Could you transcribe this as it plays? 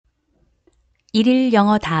일일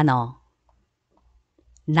영어 단어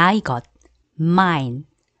나의 것, mine,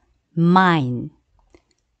 mine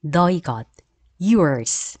너의 것,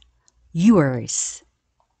 yours, yours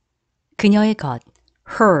그녀의 것,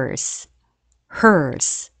 hers,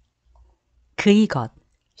 hers 그의 것,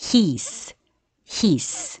 his,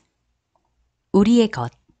 his 우리의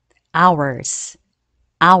것, ours,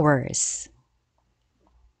 ours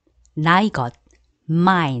나의 것,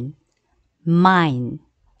 mine, mine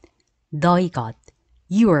너의 것,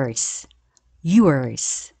 yours,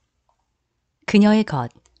 yours 그녀의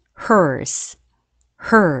것, hers,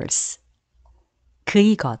 hers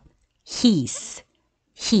그의 것, his,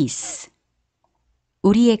 his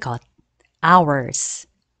우리의 것, ours,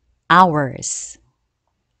 ours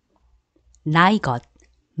나의 것,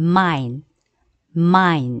 mine,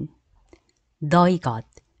 mine 너의 것,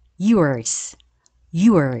 yours,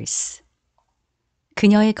 yours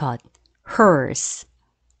그녀의 것, hers,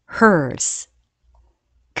 hers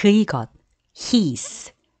그의 것,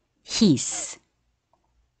 his, his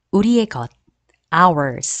우리의 것,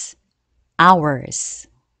 ours, ours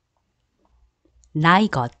나의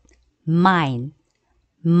것, mine,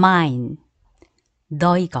 mine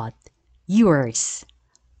너의 것, yours,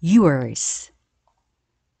 yours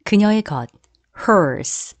그녀의 것,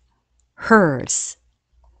 hers, hers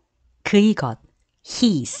그의 것,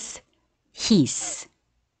 his, his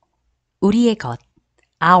우리의 것,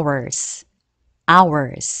 ours,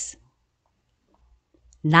 ours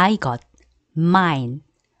나의 것, mine,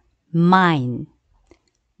 mine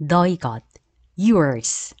너의 것,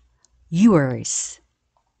 yours, yours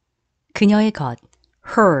그녀의 것,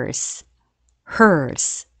 hers,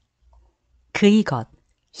 hers 그의 것,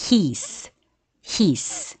 his,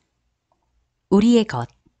 his 우리의 것,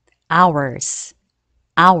 ours,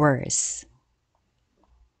 ours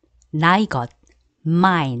나의 것,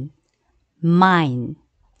 mine, mine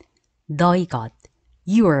너의 것,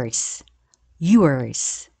 yours,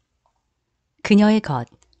 yours 그녀의 것,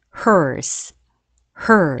 hers,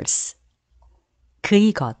 hers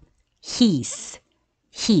그의 것, his,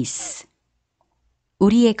 his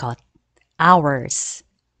우리의 것, ours,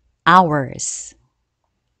 ours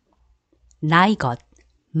나의 것,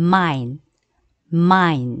 mine,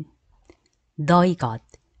 mine 너의 것,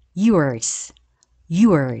 yours,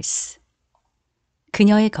 yours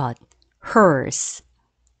그녀의 것, hers,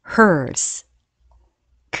 hers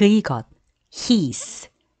그의 것, his,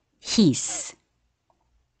 his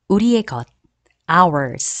우리의 것,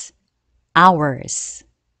 ours, ours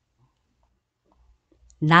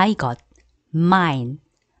나의 것, mine,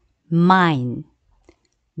 mine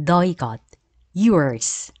너의 것,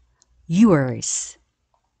 yours, yours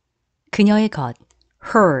그녀의 것,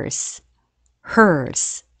 hers,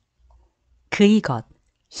 hers 그의 것,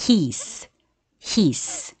 his,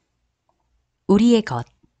 his 우리의 것,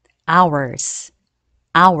 ours,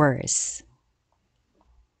 ours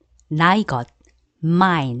나의 것,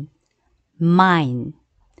 mine, mine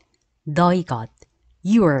너의 것,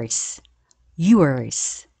 yours,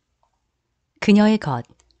 yours 그녀의 것,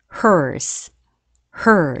 hers,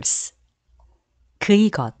 hers 그의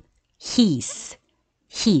것, his,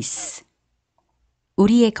 his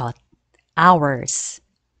우리의 것, ours,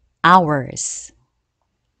 ours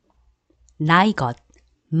나의 것,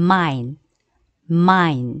 mine,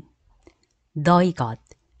 mine 너의 것,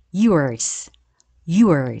 yours,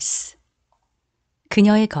 yours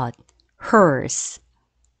그녀의 것, hers,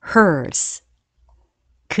 hers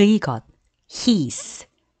그의 것, his,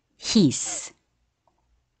 his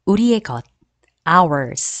우리의 것,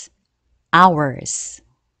 ours, ours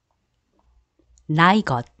나의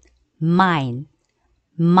것, mine,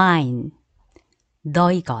 mine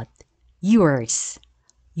너의 것, yours,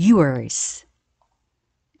 yours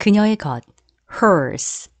그녀의 것,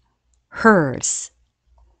 hers, hers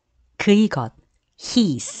그의 것,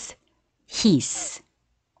 his, his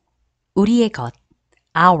우리의 것,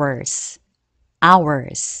 ours,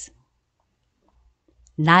 ours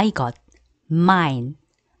나의 것, mine,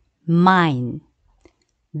 mine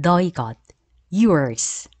너의 것,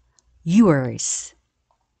 yours, yours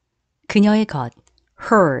그녀의 것,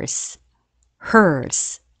 hers,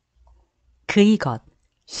 hers 그의 것,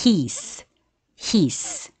 his,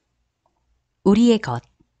 his 우리의 것,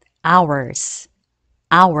 ours,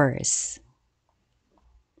 ours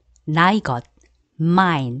나의 것,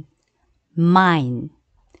 mine, mine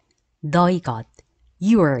너의 것,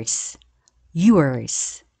 yours,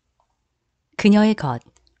 yours 그녀의 것,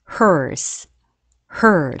 hers,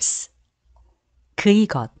 hers 그의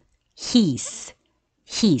것, his,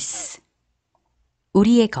 his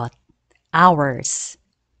우리의 것, ours,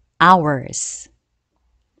 ours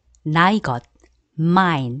나의 것,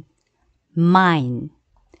 mine, mine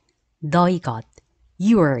너희 것,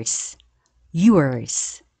 yours,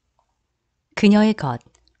 yours. 그녀의 것,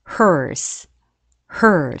 hers,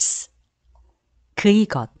 hers. 그의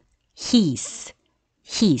것, his,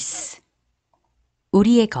 his.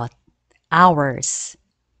 우리의 것, ours,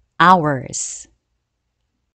 ours.